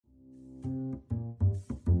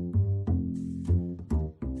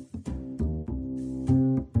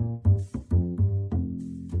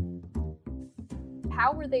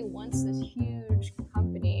were they once this huge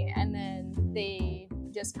company and then they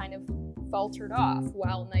just kind of faltered off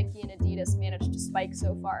while Nike and Adidas managed to spike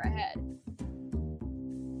so far ahead.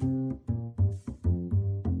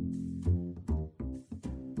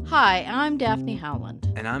 Hi, I'm Daphne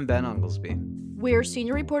Howland. And I'm Ben Unglesby. We're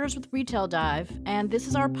senior reporters with Retail Dive, and this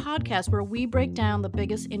is our podcast where we break down the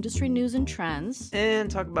biggest industry news and trends.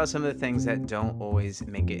 And talk about some of the things that don't always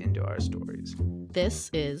make it into our stories.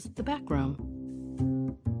 This is The Back Room.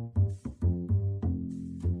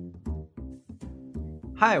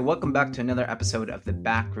 Hi, welcome back to another episode of The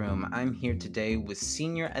Back Room. I'm here today with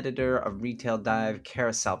senior editor of Retail Dive,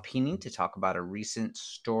 Cara Salpini, to talk about a recent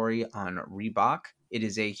story on Reebok. It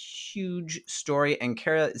is a huge story, and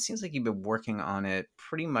Cara, it seems like you've been working on it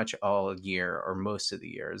pretty much all year, or most of the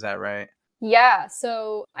year. Is that right? Yeah,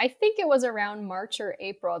 so I think it was around March or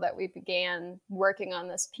April that we began working on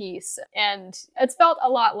this piece, and it's felt a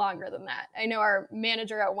lot longer than that. I know our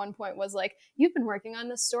manager at one point was like, "You've been working on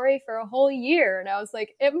this story for a whole year," and I was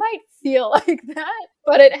like, "It might feel like that,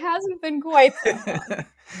 but it hasn't been quite that long."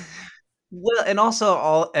 Well, and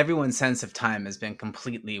also everyone's sense of time has been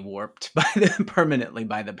completely warped permanently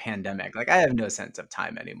by the pandemic. Like, I have no sense of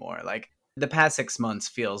time anymore. Like, the past 6 months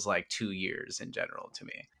feels like 2 years in general to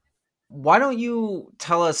me. Why don't you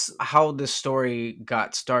tell us how this story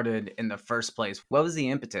got started in the first place? What was the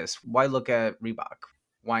impetus? Why look at Reebok?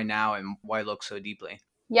 Why now, and why look so deeply?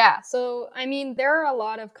 Yeah, so I mean, there are a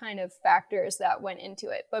lot of kind of factors that went into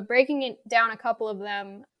it, but breaking it down a couple of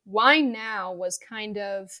them, why now was kind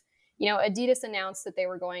of, Adidas announced that they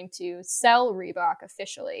were going to sell Reebok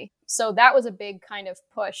officially. So that was a big kind of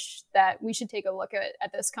push that we should take a look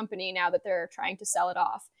at this company now that they're trying to sell it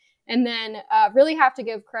off. And then really have to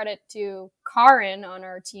give credit to Karin on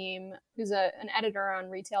our team, who's an editor on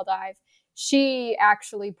Retail Dive. She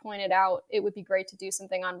actually pointed out it would be great to do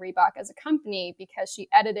something on Reebok as a company because she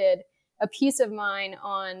edited a piece of mine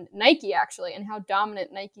on Nike, actually, and how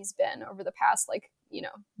dominant Nike's been over the past,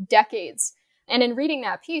 decades. And in reading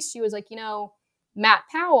that piece, she was like, Matt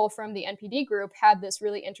Powell from the NPD group had this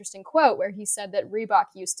really interesting quote where he said that Reebok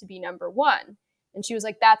used to be number one. And she was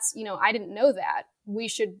like, that's, I didn't know that. We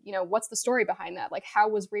should, what's the story behind that? Like, how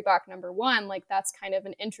was Reebok number one? Like, that's kind of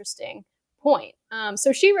an interesting point.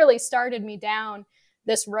 So she really started me down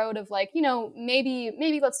this road of like,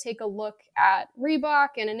 maybe let's take a look at Reebok.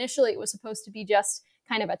 And initially it was supposed to be just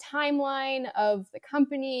kind of a timeline of the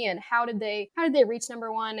company and how did they reach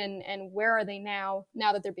number one and where are they now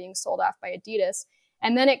that they're being sold off by Adidas.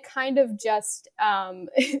 And then it kind of just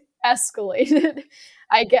escalated,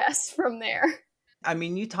 I guess, from there. I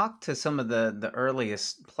mean, you talked to some of the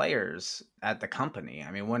earliest players at the company.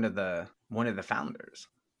 I mean, one of the founders.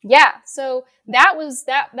 Yeah, so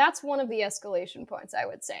that's one of the escalation points, I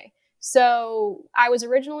would say. So I was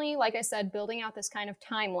originally, like I said, building out this kind of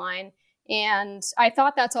timeline, and I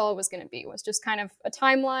thought that's all it was going to be, was just kind of a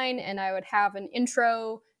timeline, and I would have an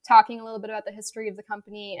intro talking a little bit about the history of the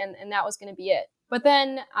company, and that was going to be it. But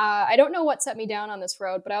then I don't know what set me down on this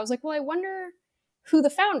road, but I was like, well, I wonder who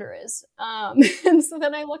the founder is. And so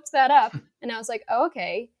then I looked that up, and I was like, oh,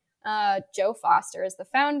 okay. Joe Foster is the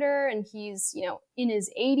founder, and he's, in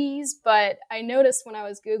his 80s. But I noticed when I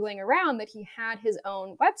was Googling around that he had his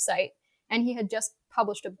own website and he had just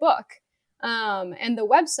published a book. And the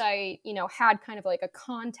website, had kind of like a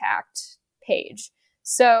contact page.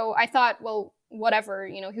 So I thought, well, whatever,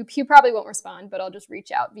 he probably won't respond, but I'll just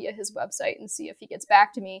reach out via his website and see if he gets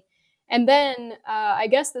back to me. And then I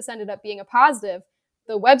guess this ended up being a positive.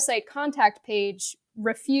 The website contact page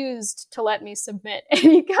refused to let me submit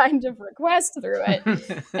any kind of request through it.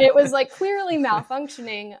 It was like clearly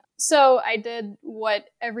malfunctioning. So I did what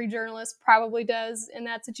every journalist probably does in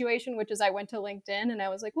that situation, which is I went to LinkedIn and I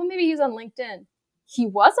was like, well, maybe he's on LinkedIn. He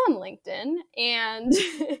was on LinkedIn. And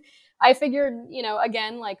I figured,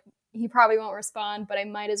 again, like he probably won't respond, but I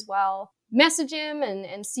might as well message him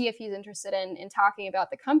and see if he's interested in talking about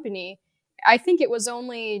the company. I think it was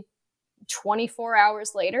only 24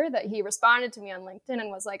 hours later that he responded to me on LinkedIn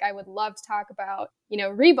and was like, I would love to talk about,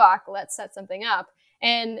 Reebok, let's set something up.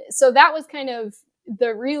 And so that was kind of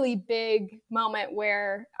the really big moment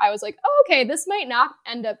where I was like, oh, okay, this might not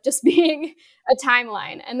end up just being a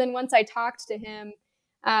timeline. And then once I talked to him,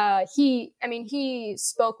 he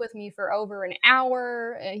spoke with me for over an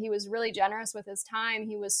hour. He was really generous with his time.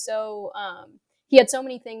 He was so, he had so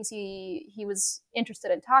many things he was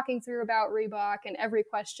interested in talking through about Reebok, and every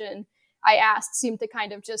question I asked seemed to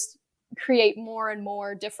kind of just create more and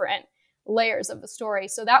more different layers of the story.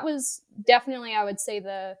 So that was definitely, I would say,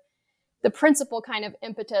 the principal kind of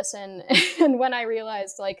impetus. And when I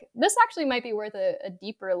realized like this actually might be worth a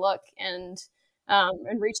deeper look and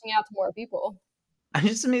reaching out to more people. I'm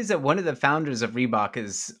just amazed that one of the founders of Reebok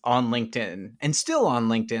is on LinkedIn and still on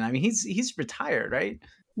LinkedIn. I mean, he's retired, right?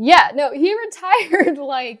 Yeah, no, he retired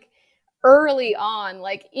like early on,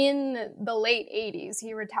 like in the late 80s,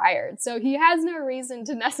 he retired. So he has no reason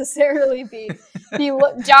to necessarily be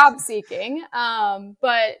job seeking.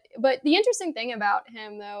 But the interesting thing about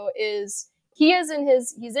him though is he's in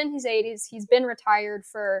his 80s. He's been retired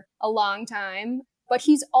for a long time, but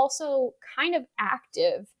he's also kind of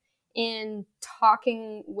active in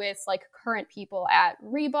talking with like current people at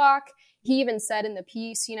Reebok. He even said in the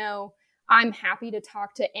piece, I'm happy to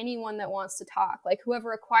talk to anyone that wants to talk, like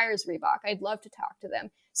whoever acquires Reebok, I'd love to talk to them.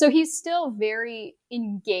 So he's still very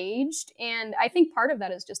engaged. And I think part of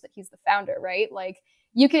that is just that he's the founder, right? Like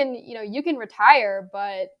you can retire,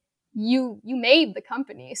 but you made the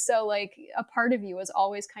company. So like a part of you is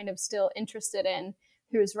always kind of still interested in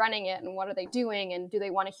who's running it and what are they doing and do they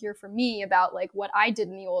want to hear from me about like what I did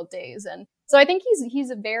in the old days. And so I think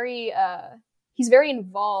he's very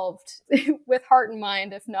involved with heart and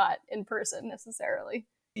mind, if not in person necessarily.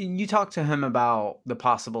 You talked to him about the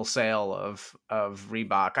possible sale of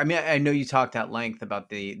Reebok. I mean, I know you talked at length about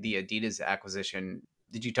the Adidas acquisition.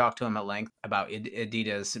 Did you talk to him at length about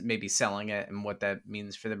Adidas maybe selling it and what that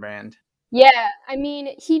means for the brand? Yeah, I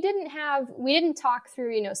mean, we didn't talk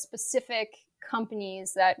through, specific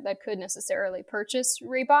companies that could necessarily purchase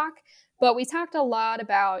Reebok, but we talked a lot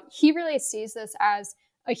about, he really sees this as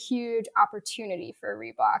a huge opportunity for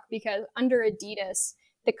Reebok because under Adidas,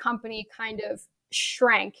 the company kind of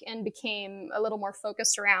shrank and became a little more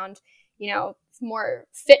focused around, more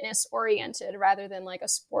fitness oriented rather than like a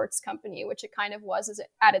sports company, which it kind of was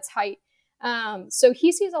at its height. So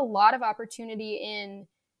he sees a lot of opportunity in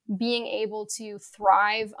being able to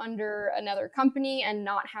thrive under another company and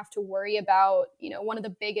not have to worry about, one of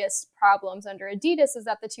the biggest problems under Adidas is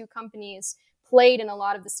that the two companies played in a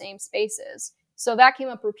lot of the same spaces. So that came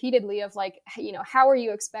up repeatedly of like, how are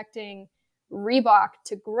you expecting Reebok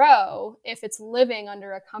to grow if it's living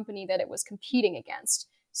under a company that it was competing against?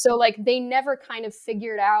 So like they never kind of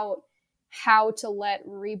figured out how to let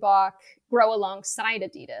Reebok grow alongside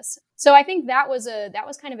Adidas. So I think that was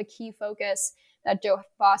kind of a key focus that Joe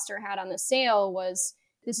Foster had on the sale was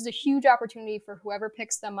this is a huge opportunity for whoever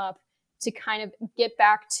picks them up to kind of get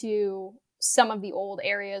back to some of the old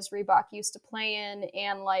areas Reebok used to play in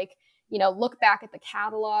and like, look back at the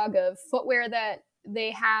catalog of footwear that they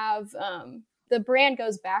have. The brand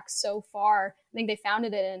goes back so far. I think they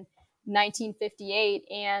founded it in 1958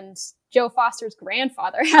 and Joe Foster's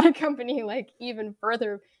grandfather had a company like even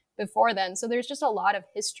further before then. So there's just a lot of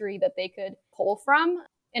history that they could pull from.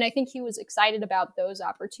 And I think he was excited about those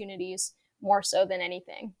opportunities more so than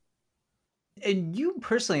anything. And you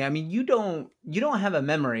personally, I mean, you don't have a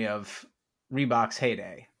memory of Reebok's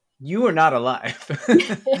heyday. You were not alive.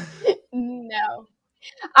 No.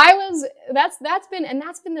 That's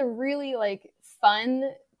been the really like fun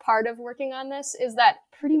part of working on this is that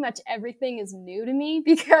pretty much everything is new to me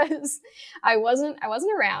because I wasn't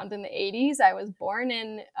around in the 80s. I was born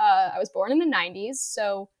in the 90s.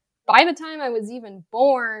 So by the time I was even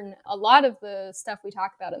born, a lot of the stuff we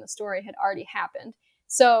talk about in the story had already happened.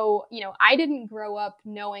 So, I didn't grow up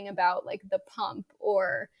knowing about like the pump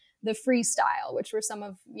or the freestyle, which were some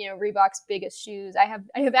of, Reebok's biggest shoes. I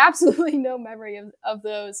have absolutely no memory of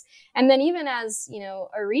those. And then even as,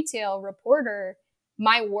 a retail reporter,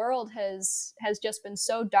 my world has just been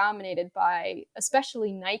so dominated by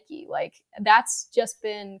especially Nike. Like that's just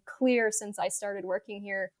been clear since I started working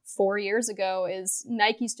here 4 years ago is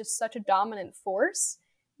Nike's just such a dominant force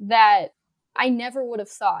that I never would have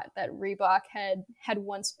thought that Reebok had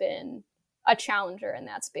once been a challenger in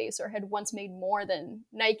that space or had once made more than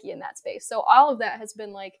Nike in that space. So all of that has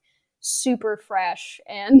been like super fresh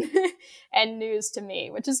and and news to me,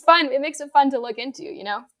 which is fun. It makes it fun to look into,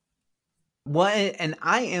 What and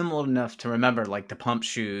I am old enough to remember like the pump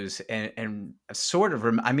shoes and sort of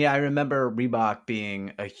I mean I remember Reebok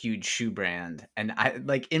being a huge shoe brand and I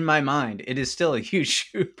like in my mind it is still a huge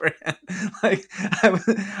shoe brand. Like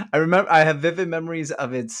I remember I have vivid memories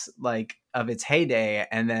of its heyday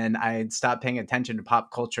and then I stopped paying attention to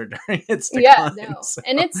pop culture during its Yeah, decline. no. So.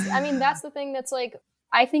 And that's the thing that's like,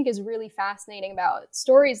 I think is really fascinating about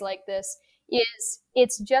stories like this is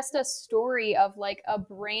it's just a story of like a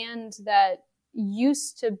brand that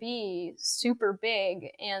used to be super big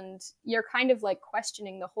and you're kind of like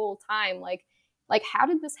questioning the whole time, like how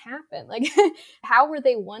did this happen? Like how were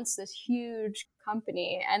they once this huge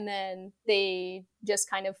company and then they just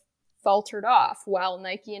kind of faltered off while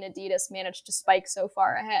Nike and Adidas managed to spike so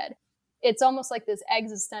far ahead? It's almost like this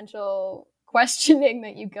existential questioning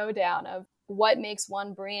that you go down of what makes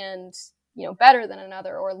one brand, better than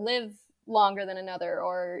another or live longer than another,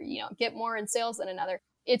 or get more in sales than another.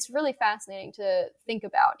 It's really fascinating to think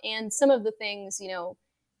about. And some of the things,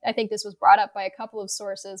 I think this was brought up by a couple of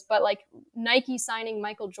sources, but like Nike signing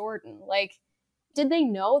Michael Jordan, like, did they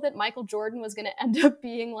know that Michael Jordan was going to end up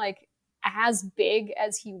being like as big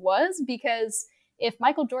as he was? Because if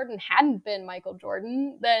Michael Jordan hadn't been Michael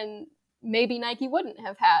Jordan, then maybe Nike wouldn't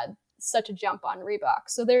have had such a jump on Reebok.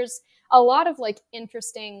 So there's a lot of like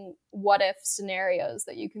interesting what if scenarios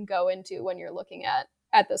that you can go into when you're looking at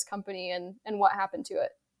this company and what happened to it.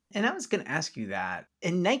 And I was going to ask you that.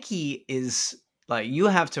 And Nike is like, you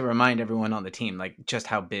have to remind everyone on the team, like, just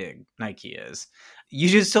how big Nike is. You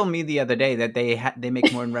just told me the other day that they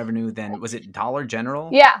make more in revenue than, was it Dollar General?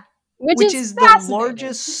 Yeah, which is the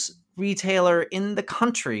largest retailer in the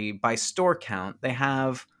country by store count. They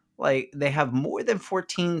have more than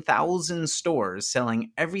 14,000 stores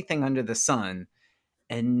selling everything under the sun,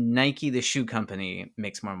 and Nike, the shoe company,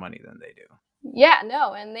 makes more money than they do. Yeah,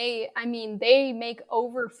 no, and they make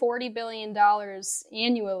over $40 billion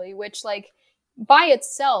annually, which like by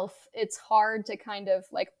itself, it's hard to kind of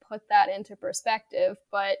like put that into perspective,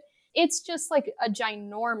 but it's just like a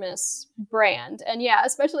ginormous brand. And yeah,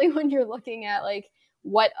 especially when you're looking at like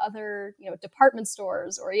what other, department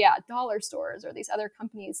stores or dollar stores or these other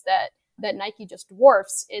companies that Nike just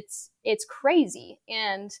dwarfs, it's crazy.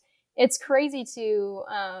 And it's crazy to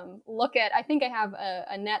look at. I think I have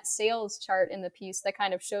a net sales chart in the piece that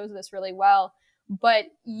kind of shows this really well. But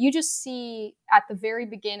you just see at the very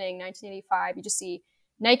beginning, 1985, you just see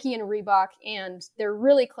Nike and Reebok, and they're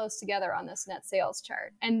really close together on this net sales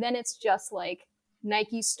chart. And then it's just like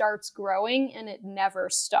Nike starts growing and it never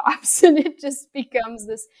stops. And it just becomes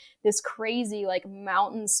this crazy like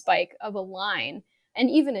mountain spike of a line. And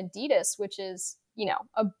even Adidas, which is,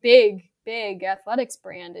 a big athletics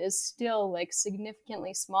brand, is still like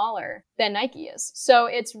significantly smaller than Nike is. So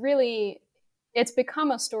it's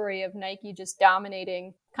become a story of Nike just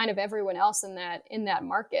dominating kind of everyone else in that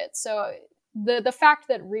market. So the fact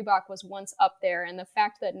that Reebok was once up there and the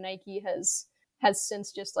fact that Nike has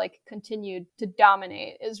since just like continued to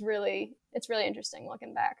dominate it's really interesting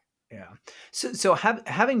looking back. Yeah. So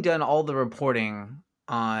having done all the reporting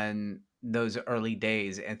on those early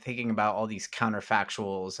days and thinking about all these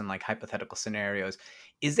counterfactuals and like hypothetical scenarios,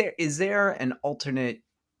 is there an alternate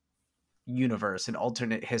universe, an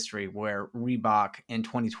alternate history where Reebok in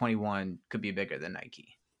 2021 could be bigger than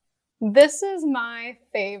Nike? This is my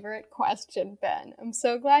favorite question, Ben. I'm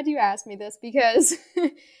so glad you asked me this because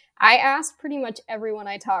I asked pretty much everyone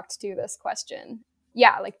I talked to this question.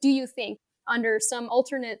 Yeah, like, do you think under some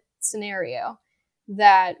alternate scenario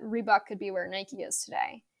that Reebok could be where Nike is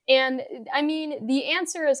today? And I mean, the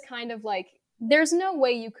answer is kind of like, there's no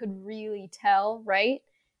way you could really tell, right?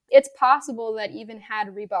 It's possible that even had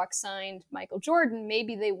Reebok signed Michael Jordan,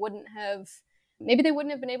 maybe they wouldn't have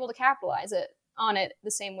been able to capitalize on it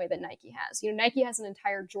the same way that Nike has. Nike has an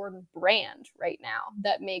entire Jordan brand right now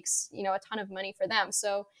that makes, a ton of money for them.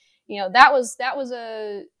 So, that was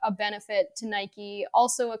a benefit to Nike.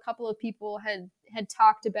 Also, a couple of people had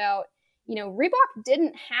talked about, Reebok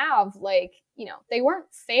didn't have like, they weren't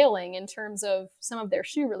failing in terms of some of their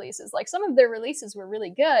shoe releases. Like some of their releases were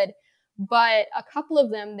really good, but a couple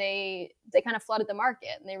of them, they kind of flooded the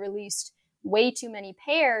market and they released way too many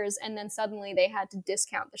pairs, and then suddenly they had to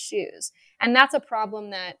discount the shoes. And that's a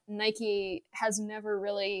problem that Nike has never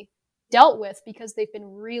really dealt with because they've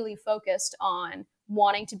been really focused on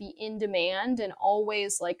wanting to be in demand and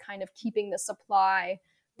always like kind of keeping the supply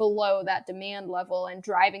below that demand level and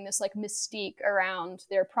driving this like mystique around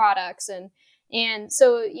their products. And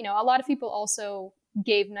so, a lot of people also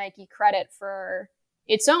gave Nike credit for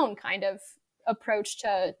its own kind of approach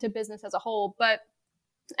to business as a whole. But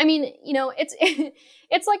I mean,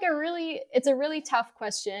 it's like a really tough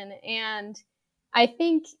question. And I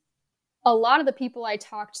think a lot of the people I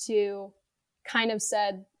talked to kind of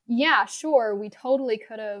said, yeah, sure, we totally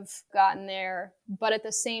could have gotten there. But at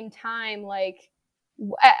the same time, like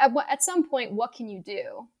at some point, what can you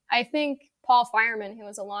do? I think Paul Fireman, who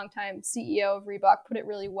was a longtime CEO of Reebok, put it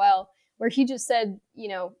really well, where he just said,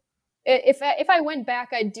 if I went back,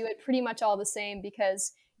 I'd do it pretty much all the same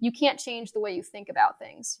because you can't change the way you think about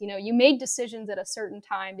things. You made decisions at a certain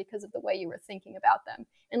time because of the way you were thinking about them.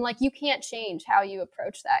 And like, you can't change how you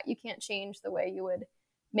approach that. You can't change the way you would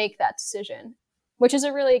make that decision, which is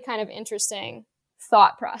a really kind of interesting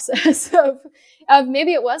thought process of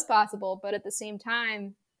maybe it was possible, but at the same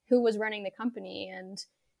time, who was running the company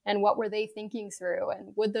and what were they thinking through?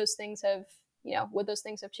 And would those things have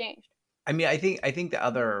changed? I mean, I think the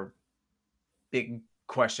other big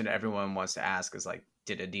question everyone wants to ask is like,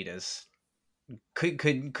 did Adidas, could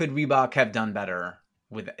Reebok have done better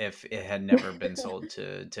with if it had never been sold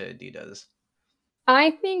to Adidas?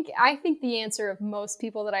 I think the answer of most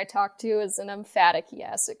people that I talk to is an emphatic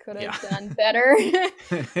yes. It could Yeah. have done better.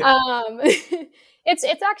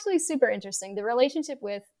 It's actually super interesting. The relationship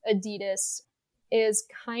with Adidas is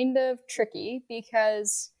kind of tricky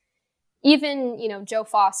because even, Joe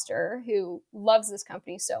Foster, who loves this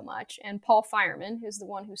company so much, and Paul Fireman, who's the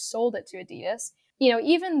one who sold it to Adidas,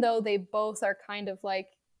 even though they both are kind of like,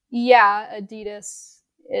 yeah, Adidas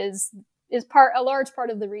is a large part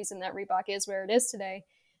of the reason that Reebok is where it is today,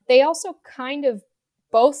 they also kind of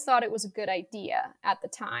both thought it was a good idea at the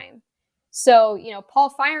time. So, Paul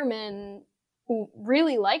Fireman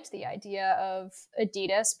really liked the idea of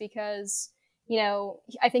Adidas because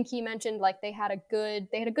I think he mentioned like they had a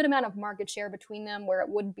good amount of market share between them where it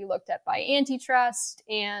wouldn't be looked at by antitrust.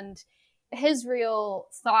 And his real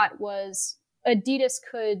thought was Adidas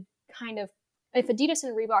could kind of, if Adidas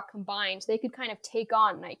and Reebok combined, they could kind of take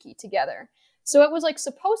on Nike together. So it was like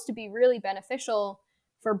supposed to be really beneficial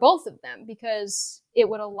for both of them because it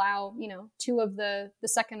would allow, two of the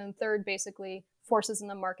second and third basically forces in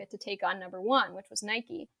the market to take on number one, which was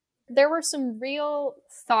Nike. There were some real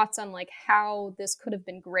thoughts on like how this could have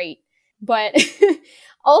been great, but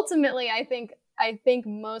ultimately I think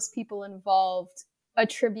most people involved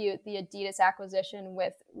attribute the Adidas acquisition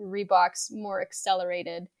with Reebok's more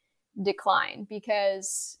accelerated decline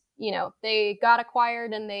because they got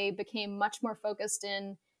acquired and they became much more focused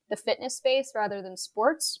in the fitness space rather than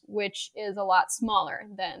sports, which is a lot smaller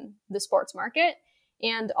than the sports market.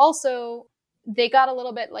 And also they got a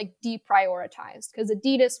little bit like deprioritized because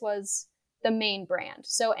Adidas was the main brand.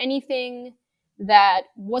 So anything that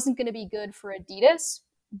wasn't going to be good for Adidas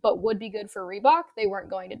but would be good for Reebok, they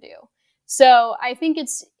weren't going to do. So I think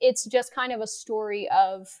it's just kind of a story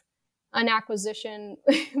of an acquisition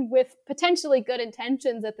with potentially good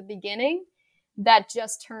intentions at the beginning that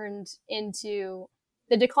just turned into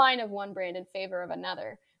the decline of one brand in favor of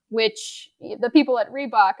another, which the people at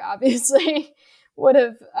Reebok obviously would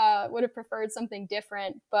have preferred something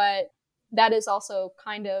different, but that is also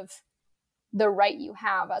kind of the right you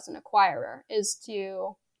have as an acquirer is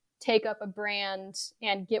to take up a brand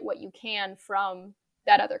and get what you can from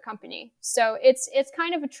that other company. So it's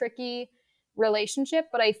kind of a tricky relationship,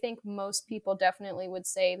 but I think most people definitely would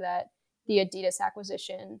say that the Adidas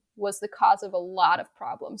acquisition was the cause of a lot of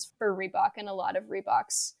problems for Reebok and a lot of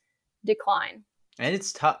Reebok's decline. And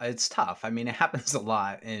it's tough. It's tough. I mean, it happens a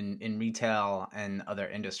lot in retail and other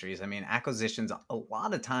industries. I mean, acquisitions a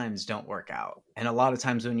lot of times don't work out. And a lot of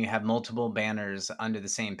times when you have multiple banners under the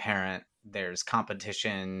same parent, there's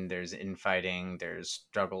competition, there's infighting, there's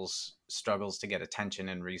struggles to get attention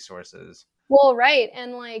and resources. Well, right.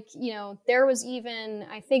 And like, there was even,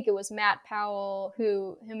 I think it was Matt Powell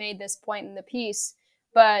who made this point in the piece,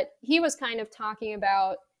 but he was kind of talking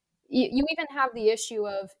about you even have the issue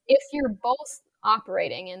of if you're both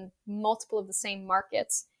operating in multiple of the same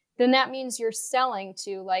markets, then that means you're selling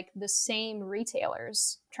to like the same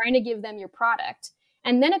retailers, trying to give them your product.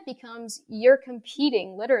 And then it becomes you're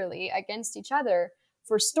competing literally against each other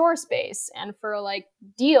for store space and for like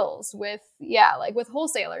deals with, like with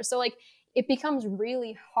wholesalers. So like it becomes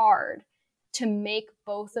really hard to make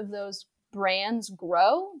both of those brands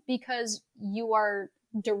grow because you are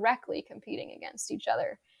directly competing against each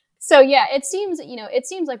other. So yeah, it seems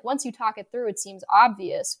like once you talk it through, it seems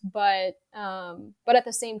obvious, but at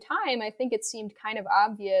the same time, I think it seemed kind of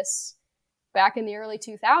obvious back in the early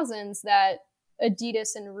 2000s that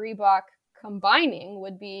Adidas and Reebok combining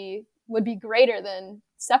would be greater than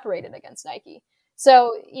separated against Nike.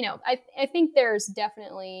 So, I think there's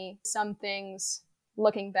definitely some things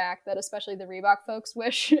looking back that especially the Reebok folks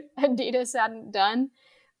wish Adidas hadn't done.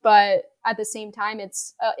 But at the same time,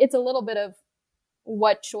 it's a little bit of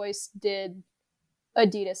what choice did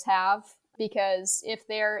Adidas have? Because if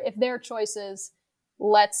their choice is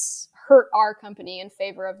let's hurt our company in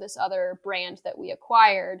favor of this other brand that we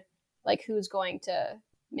acquired, like who's going to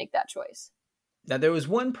make that choice? Now, there was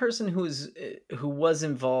one person who was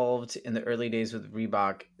involved in the early days with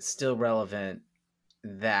Reebok, still relevant,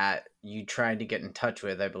 that you tried to get in touch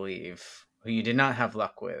with, I believe, who you did not have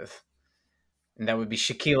luck with. And that would be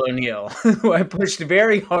Shaquille O'Neal, who I pushed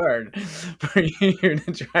very hard for you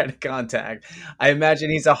to try to contact. I imagine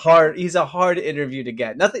he's a hard interview to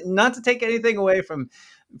get. Not to take anything away from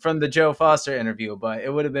the Joe Foster interview, but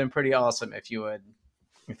it would have been pretty awesome if you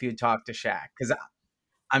talked to Shaq, because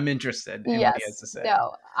I'm interested in what he has Yes, to say.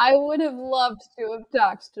 no, I would have loved to have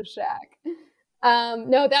talked to Shaq.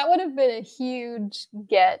 No, that would have been a huge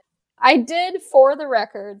get. I did, for the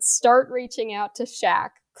record, start reaching out to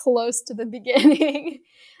Shaq close to the beginning.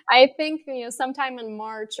 I think, sometime in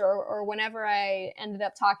March or whenever I ended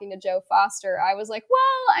up talking to Joe Foster, I was like,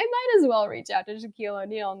 well, I might as well reach out to Shaquille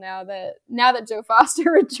O'Neal now that Joe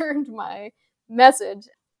Foster returned my message.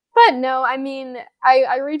 But no, I mean,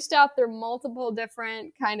 I reached out through multiple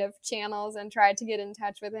different kind of channels and tried to get in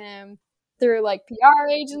touch with him through like PR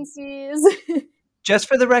agencies. Just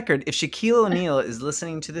for the record, if Shaquille O'Neal is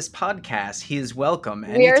listening to this podcast, he is welcome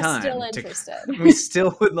We're anytime. still interested. We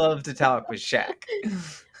still would love to talk with Shaq.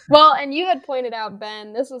 Well, and you had pointed out,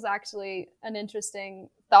 Ben, this was actually an interesting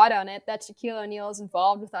thought on it, that Shaquille O'Neal is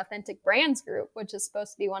involved with Authentic Brands Group, which is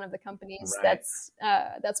supposed to be one of the companies that's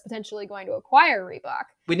potentially going to acquire Reebok.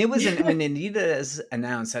 When Adidas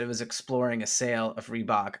announced that it was exploring a sale of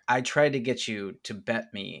Reebok, I tried to get you to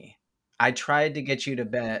bet me.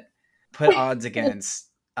 Put odds against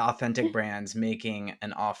Authentic Brands making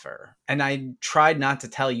an offer. And I tried not to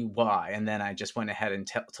tell you why. And then I just went ahead and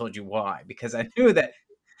told you why, because I knew that,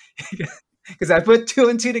 because I put two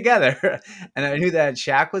and two together. And I knew that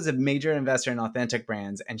Shaq was a major investor in Authentic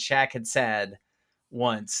Brands. And Shaq had said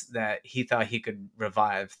once that he thought he could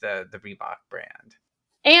revive the Reebok brand.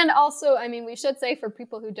 And also, I mean, we should say for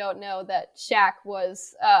people who don't know that Shaq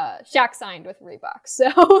signed with Reebok,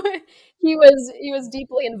 so he was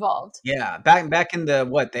deeply involved. Yeah, back in the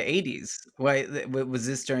 80s. Was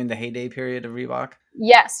this during the heyday period of Reebok?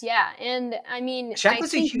 Yes, yeah, and I mean, Shaq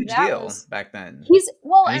was a huge deal back then. And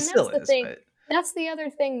that's the thing. But... That's the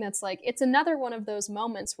other thing that's like, it's another one of those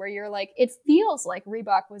moments where you're like, it feels like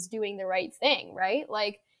Reebok was doing the right thing, right?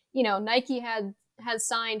 Like, Nike has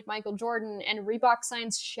signed Michael Jordan and Reebok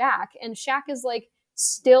signs Shaq, and Shaq is like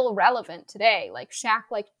still relevant today. Like Shaq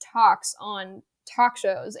like talks on talk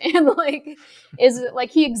shows and like is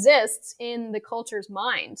like he exists in the culture's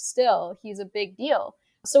mind still. He's a big deal.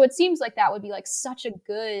 So it seems like that would be like such a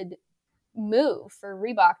good move for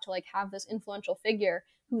Reebok to like have this influential figure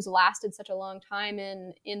who's lasted such a long time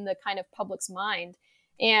in the kind of public's mind.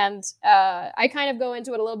 And I kind of go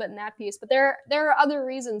into it a little bit in that piece, but there are other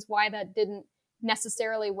reasons why that didn't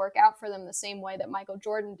necessarily work out for them the same way that Michael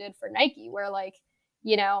Jordan did for Nike, where like,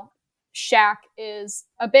 Shaq is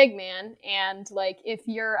a big man, and like if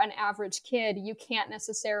you're an average kid, you can't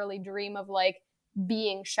necessarily dream of like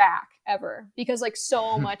being Shaq ever, because like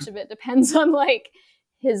so much of it depends on like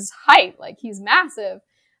his height. Like he's massive.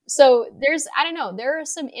 So there are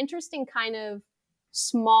some interesting kind of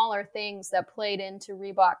smaller things that played into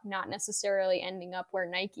Reebok not necessarily ending up where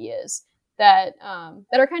Nike is, that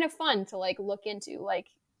are kind of fun to like look into. Like,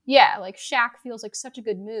 yeah, like Shaq feels like such a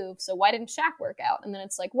good move, so why didn't Shaq work out? And then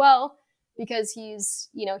it's like, well, because he's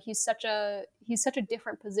such a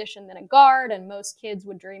different position than a guard, and most kids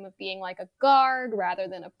would dream of being like a guard rather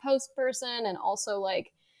than a post person. And also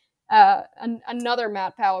like another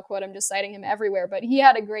Matt Powell quote, I'm just citing him everywhere, but he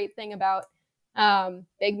had a great thing about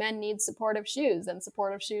big men need supportive shoes, and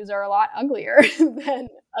supportive shoes are a lot uglier than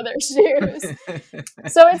other shoes.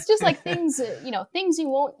 So it's just like things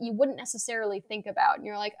you wouldn't necessarily think about, and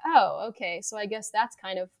you're like, oh, okay, so I guess that's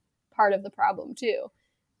kind of part of the problem too.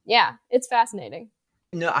 Yeah, it's fascinating.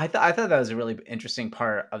 No, I thought that was a really interesting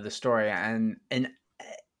part of the story, and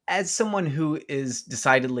as someone who is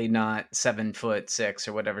decidedly not 7'6"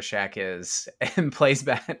 or whatever Shaq is, and plays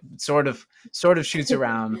sort of shoots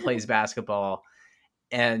around, plays basketball,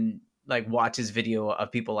 and like watches video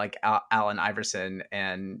of people like Allen Iverson,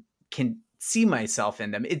 and can see myself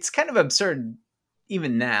in them. It's kind of absurd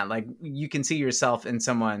even now. Like you can see yourself in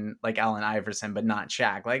someone like Allen Iverson, but not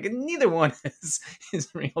Shaq. Like neither one is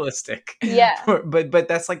realistic. Yeah. But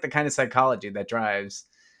that's like the kind of psychology that drives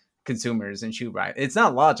consumers and shoe right. It's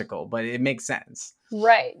not logical, but it makes sense.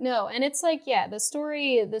 Right. No, and it's like, yeah, the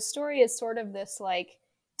story is sort of this like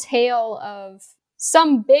tale of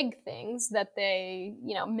some big things that they,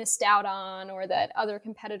 missed out on, or that other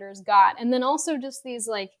competitors got. And then also just these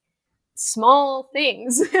like small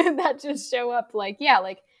things that just show up, like, yeah,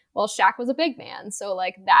 like, well, Shaq was a big man, so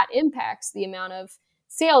like that impacts the amount of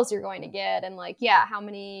sales you're going to get. And like, yeah, how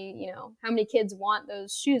many kids want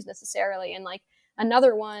those shoes necessarily. And like,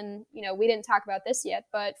 another one, we didn't talk about this yet,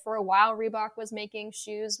 but for a while, Reebok was making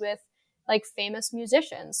shoes with like famous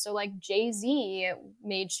musicians. So like Jay-Z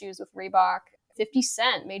made shoes with Reebok, 50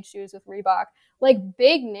 Cent made shoes with Reebok, like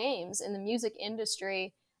big names in the music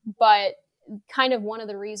industry. But kind of one of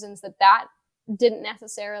the reasons that didn't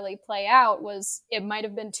necessarily play out was it might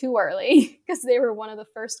have been too early, because they were one of the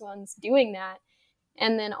first ones doing that.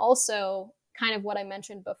 And then also kind of what I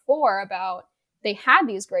mentioned before about they had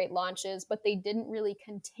these great launches, but they didn't really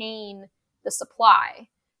contain the supply.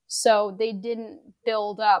 So they didn't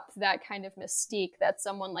build up that kind of mystique that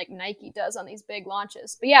someone like Nike does on these big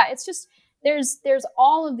launches. But yeah, it's just, there's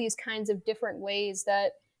all of these kinds of different ways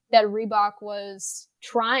that Reebok was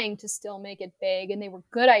trying to still make it big, and they were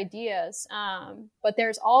good ideas. But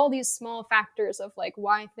there's all these small factors of like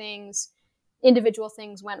why individual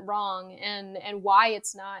things went wrong, and why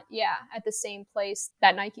it's not, at the same place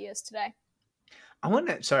that Nike is today.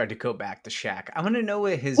 Sorry to go back to Shaq. I want to know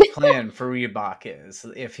what his plan for Reebok is.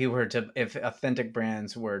 If Authentic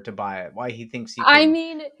Brands were to buy it, why he thinks he I could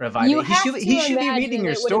mean, revive you it. have He to should be reading imagine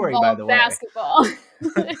your it would story, by involve the way. basketball.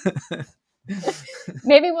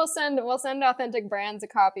 Maybe we'll send Authentic Brands a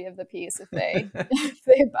copy of the piece if they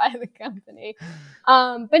buy the company.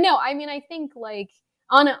 But no, I mean, I think like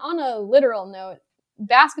on a literal note,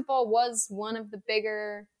 basketball was one of the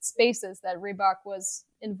bigger spaces that Reebok was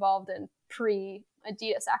involved in pre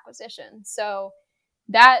Adidas acquisition. So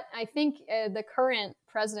that, I think the current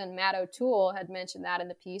president, Matt O'Toole, had mentioned that in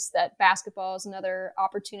the piece, that basketball is another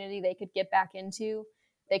opportunity they could get back into.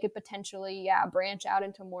 They could potentially, branch out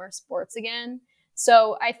into more sports again.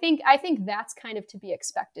 So I think that's kind of to be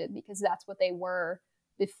expected, because that's what they were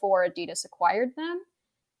before Adidas acquired them.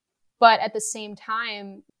 But at the same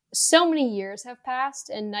time, so many years have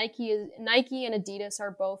passed, and Nike and Adidas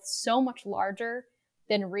are both so much larger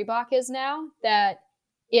than Reebok is now, that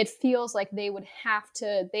it feels like they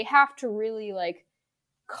have to really like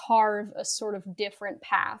carve a sort of different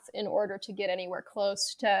path in order to get anywhere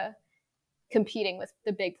close to competing with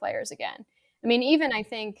the big players again. I mean, even I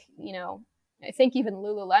think even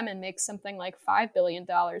Lululemon makes something like $5 billion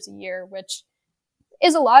a year, which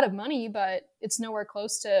is a lot of money, but it's nowhere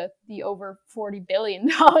close to the over $40 billion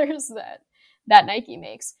that Nike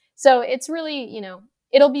makes. So it's really,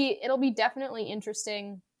 it'll be definitely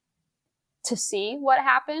interesting to see what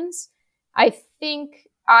happens. I think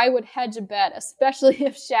I would hedge a bet, especially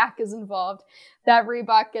if Shaq is involved, that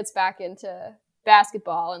Reebok gets back into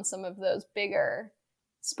basketball and some of those bigger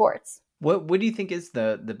sports. What do you think is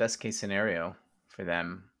the best case scenario for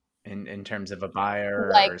them in terms of a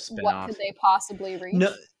buyer Like, or what spinoff? could they possibly reach?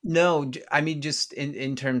 No. I mean, just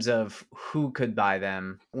in terms of who could buy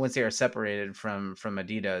them once they are separated from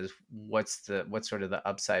Adidas. What's sort of the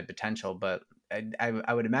upside potential? But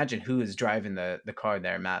I would imagine who is driving the car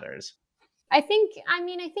there matters. I think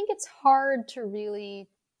it's hard to really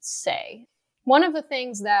say. One of the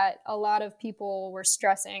things that a lot of people were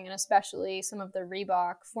stressing, and especially some of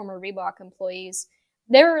the former Reebok employees,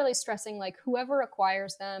 they were really stressing, like, whoever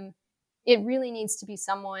acquires them, it really needs to be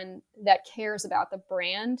someone that cares about the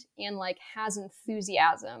brand and like has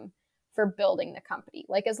enthusiasm for building the company.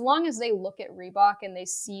 Like, as long as they look at Reebok and they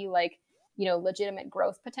see like, legitimate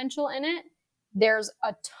growth potential in it, there's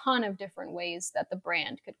a ton of different ways that the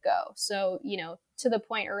brand could go. So, to the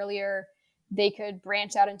point earlier, they could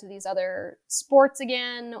branch out into these other sports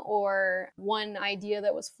again, or one idea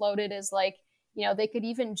that was floated is like, they could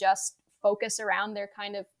even just focus around their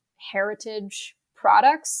kind of heritage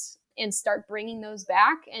products and start bringing those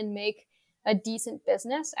back and make a decent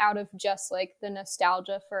business out of just like the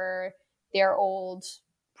nostalgia for their old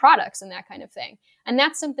products and that kind of thing. And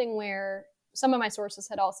that's something where some of my sources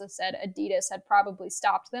had also said Adidas had probably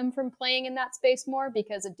stopped them from playing in that space more,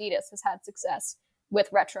 because Adidas has had success with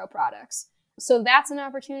retro products. So that's an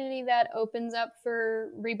opportunity that opens up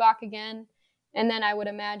for Reebok again. And then I would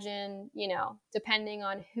imagine, depending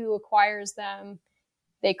on who acquires them,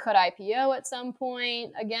 they could IPO at some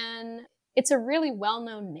point again. It's a really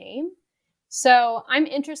well-known name. So I'm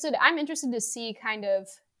interested to see kind of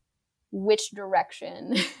which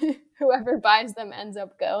direction whoever buys them ends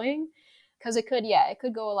up going. Because it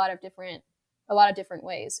could go a lot of different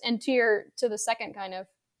ways. And to the second kind of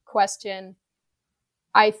question,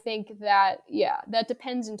 I think that that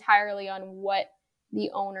depends entirely on what the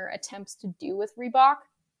owner attempts to do with Reebok.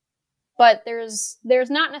 But there's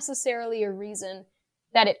not necessarily a reason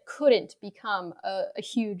that it couldn't become a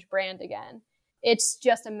huge brand again. It's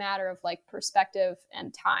just a matter of like perspective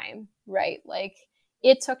and time, right? Like,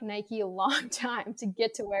 it took Nike a long time to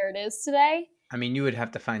get to where it is today. I mean, you would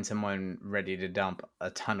have to find someone ready to dump a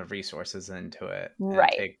ton of resources into it,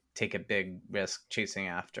 right? And take a big risk chasing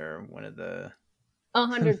after one of the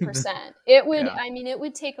 100%. It would. Yeah. I mean, it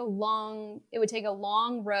would take a long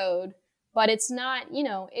road, but it's not.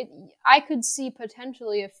 I could see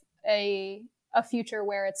potentially if a future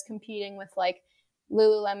where it's competing with like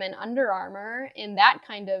Lululemon, Under Armour, in that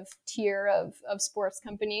kind of tier of sports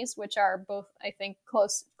companies, which are both, I think,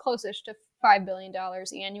 closest to $5 billion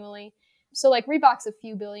annually. So like Reebok's a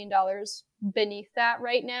few $1 billion beneath that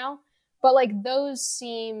right now, but like those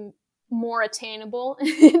seem more attainable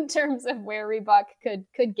in terms of where Reebok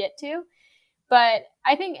could get to. But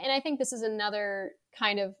I think this is another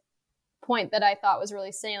kind of point that I thought was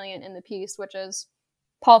really salient in the piece, which is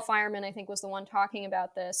Paul Fireman, I think, was the one talking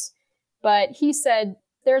about this. But he said,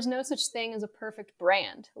 there's no such thing as a perfect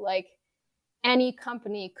brand. Like, any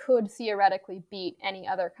company could theoretically beat any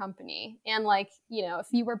other company. And like, if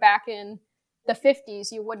you were back in the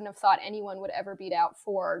 50s, you wouldn't have thought anyone would ever beat out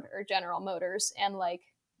Ford or General Motors. And like,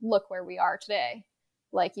 look where we are today.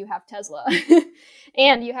 Like, you have Tesla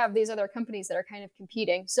and you have these other companies that are kind of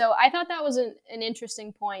competing. So I thought that was an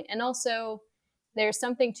interesting point. And also, there's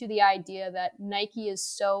something to the idea that Nike is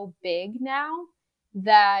so big now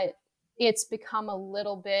that it's become a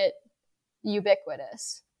little bit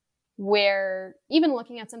ubiquitous, where even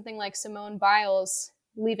looking at something like Simone Biles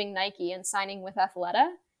leaving Nike and signing with Athleta,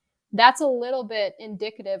 that's a little bit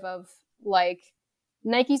indicative of like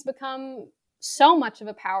Nike's become so much of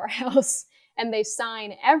a powerhouse and they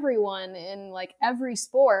sign everyone in like every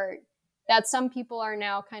sport that some people are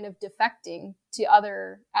now kind of defecting to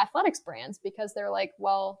other athletics brands because they're like,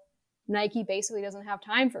 well, Nike basically doesn't have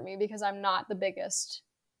time for me because I'm not the biggest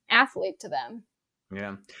athlete to them.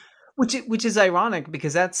 Yeah. Which is ironic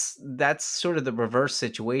because that's sort of the reverse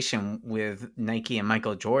situation with Nike and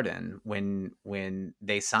Michael Jordan when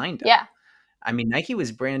they signed him. Yeah. I mean, Nike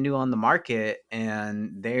was brand new on the market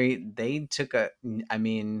and they took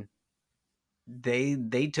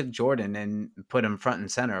they took Jordan and put him front and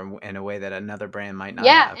center in a way that another brand might not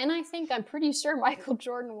have. And I'm pretty sure Michael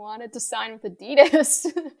Jordan wanted to sign with Adidas.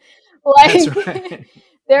 Like, that's right.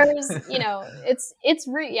 There's, it's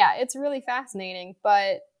really fascinating,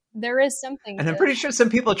 but there is something. And I'm pretty sure some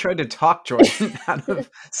people tried to talk Jordan out of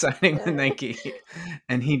signing with Nike,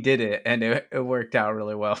 and he did it, and it worked out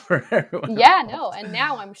really well for everyone. Yeah, no, and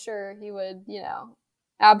now I'm sure he would,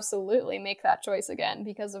 absolutely make that choice again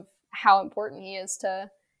because of how important he is to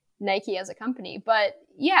Nike as a company. But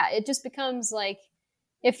yeah, it just becomes like,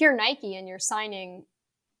 if you're Nike and you're signing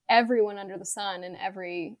everyone under the sun in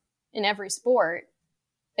every sport,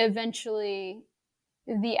 eventually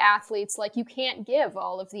the athletes, like, you can't give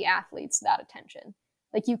all of the athletes that attention.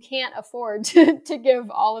 Like, you can't afford to give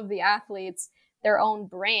all of the athletes their own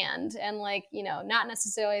brand. And like, not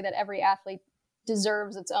necessarily that every athlete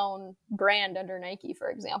deserves its own brand under Nike, for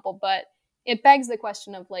example, but it begs the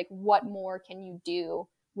question of like, what more can you do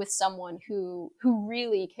with someone who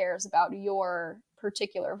really cares about your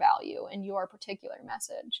particular value and your particular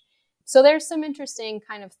message? So there's some interesting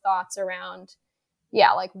kind of thoughts around,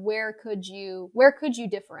 like where could you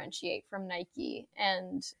differentiate from Nike,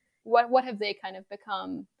 and what have they kind of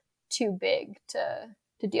become too big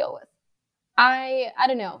to deal with? I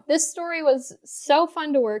don't know. This story was so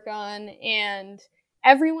fun to work on, and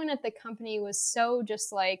everyone at the company was so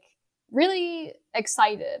just like really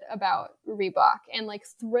excited about Reebok and like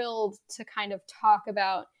thrilled to kind of talk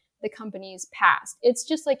about the company's past. It's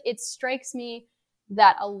just like, it strikes me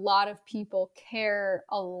that a lot of people care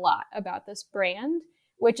a lot about this brand,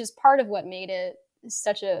 which is part of what made it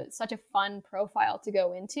such a fun profile to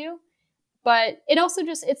go into. But it also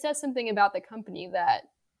it says something about the company that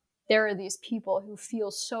there are these people who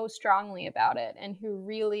feel so strongly about it and who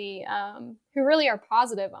really are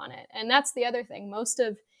positive on it. And that's the other thing. Most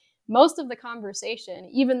of the conversation,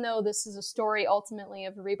 even though this is a story ultimately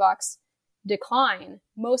of Reebok's decline,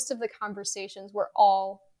 most of the conversations were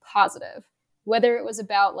all positive. Whether it was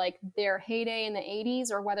about like their heyday in the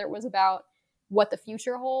 80s or whether it was about what the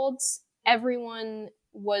future holds, everyone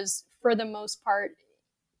was, for the most part,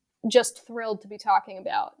 just thrilled to be talking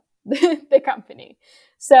about the company.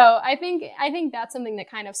 So I think that's something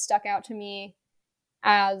that kind of stuck out to me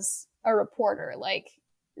as a reporter, like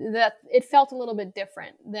that it felt a little bit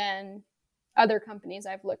different than other companies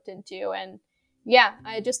I've looked into. And yeah,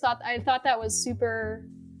 I thought that was super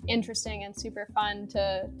interesting and super fun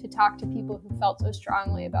to talk to people who felt so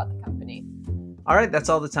strongly about the company. All right, that's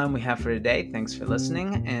all the time we have for today. Thanks for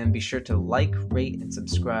listening, and be sure to like, rate, and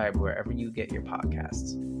subscribe wherever you get your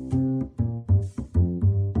podcasts.